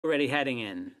Already heading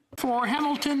in. For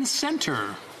Hamilton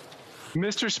Centre.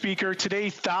 Mr. Speaker, today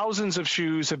thousands of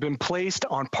shoes have been placed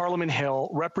on Parliament Hill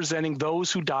representing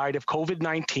those who died of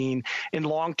COVID-19 in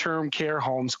long-term care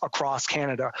homes across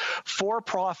Canada.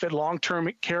 For-profit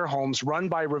long-term care homes run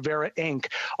by Rivera Inc.,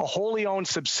 a wholly owned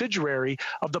subsidiary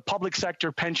of the public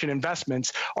sector pension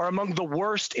investments, are among the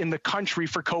worst in the country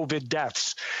for COVID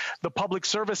deaths. The Public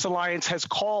Service Alliance has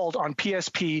called on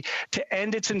PSP to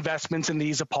end its investments in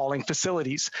these appalling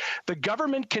facilities. The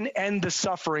government can end the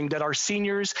suffering that our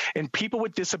seniors and people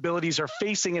with disabilities are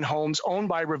facing in homes owned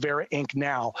by Rivera Inc.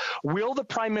 now. Will the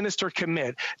Prime Minister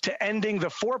commit to ending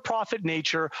the for-profit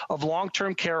nature of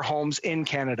long-term care homes in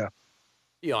Canada?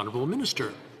 The Honourable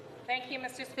Minister. Thank you,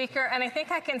 Mr. Speaker. And I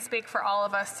think I can speak for all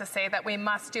of us to say that we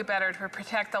must do better to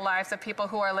protect the lives of people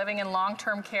who are living in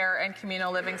long-term care and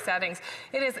communal living settings.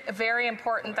 It is very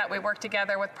important that we work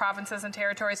together with provinces and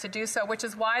territories to do so, which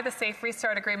is why the Safe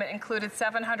Restart Agreement included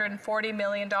 $740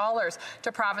 million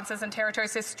to provinces and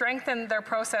territories to strengthen their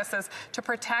processes to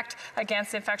protect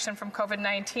against infection from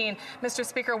COVID-19. Mr.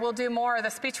 Speaker, we'll do more. The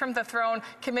speech from the throne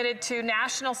committed to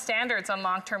national standards on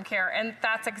long-term care, and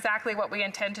that's exactly what we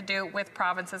intend to do with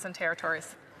provinces and territories.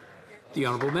 The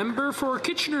Honourable Member for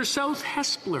Kitchener South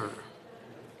Hespeler.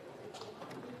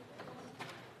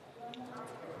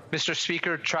 Mr.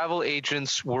 Speaker, travel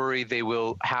agents worry they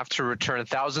will have to return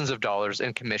thousands of dollars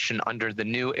in commission under the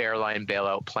new airline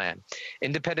bailout plan.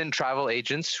 Independent travel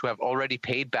agents who have already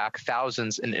paid back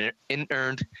thousands in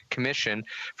earned commission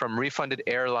from refunded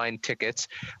airline tickets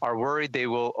are worried they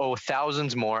will owe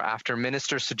thousands more after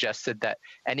ministers suggested that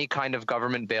any kind of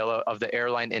government bailout of the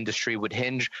airline industry would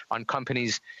hinge on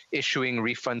companies issuing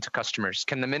refund to customers.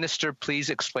 Can the minister please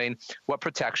explain what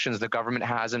protections the government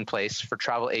has in place for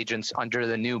travel agents under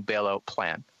the new bailout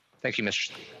plan? Thank you, Mr.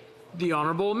 Speaker. The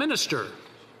Honourable Minister.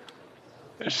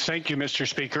 Thank you, Mr.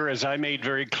 Speaker. As I made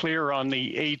very clear on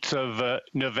the 8th of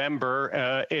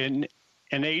November,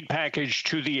 an aid package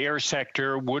to the air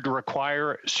sector would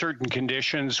require certain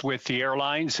conditions with the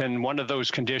airlines, and one of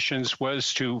those conditions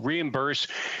was to reimburse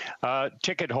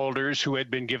ticket holders who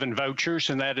had been given vouchers,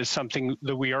 and that is something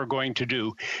that we are going to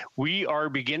do. We are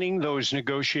beginning those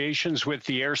negotiations with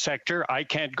the air sector. I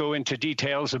can't go into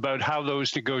details about how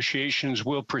those negotiations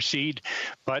will proceed,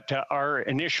 but our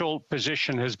initial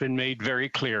position has been made very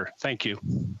clear. Thank you.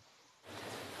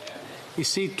 Et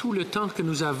c'est tout le temps que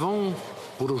nous avons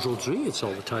pour aujourd'hui. It's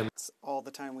all the time. It's all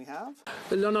the time we have.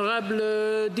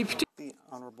 L'honorable député. The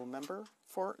honourable member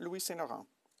for Louis Saint Laurent.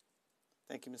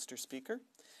 Thank you, Mr. Speaker.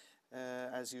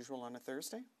 As usual on a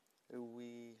Thursday,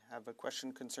 we have a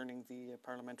question concerning the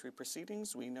parliamentary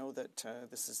proceedings. We know that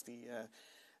this is the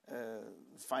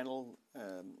final.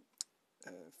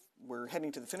 We're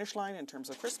heading to the finish line in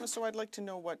terms of Christmas, so I'd like to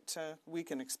know what we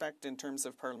can expect in terms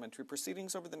of parliamentary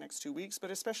proceedings over the next 2 weeks, but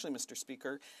especially, Mr.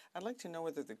 Speaker, I'd like to know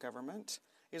whether the government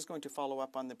is going to follow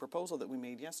up on the proposal that we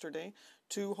made yesterday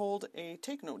to hold a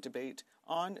take-note debate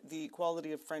on the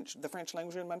quality of the French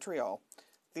language in Montreal.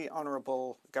 The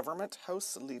Honourable Government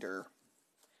House Leader.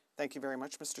 Thank you very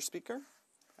much, Mr. Speaker,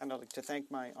 and I'd like to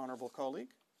thank my honourable colleague.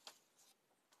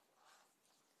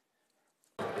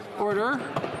 Order.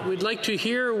 We'd like to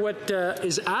hear what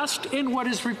is asked and what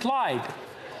is replied.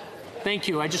 Thank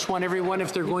you. I just want everyone,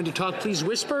 if they're going to talk, please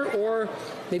whisper or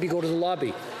maybe go to the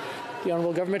lobby. The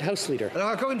Honourable Government House Leader.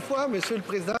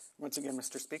 Once again,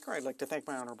 Mr. Speaker, I'd like to thank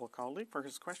my honourable colleague for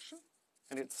his question,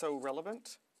 and it's so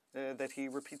relevant that he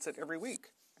repeats it every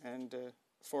week, and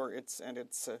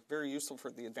it's very useful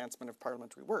for the advancement of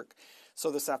parliamentary work.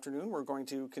 So this afternoon we're going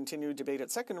to continue debate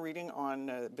at second reading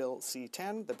on Bill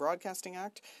C-10, the Broadcasting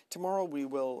Act. Tomorrow we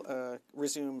will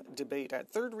resume debate at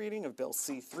third reading of Bill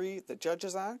C-3, the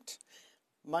Judges Act.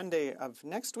 Monday of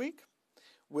next week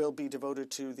will be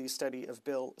devoted to the study of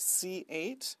Bill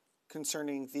C-8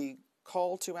 concerning the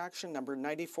call to action number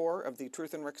 94 of the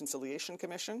Truth and Reconciliation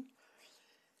Commission.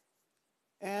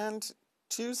 And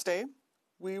Tuesday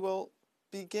we will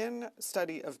begin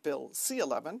study of Bill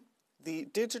C-11, the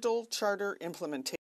Digital Charter Implementation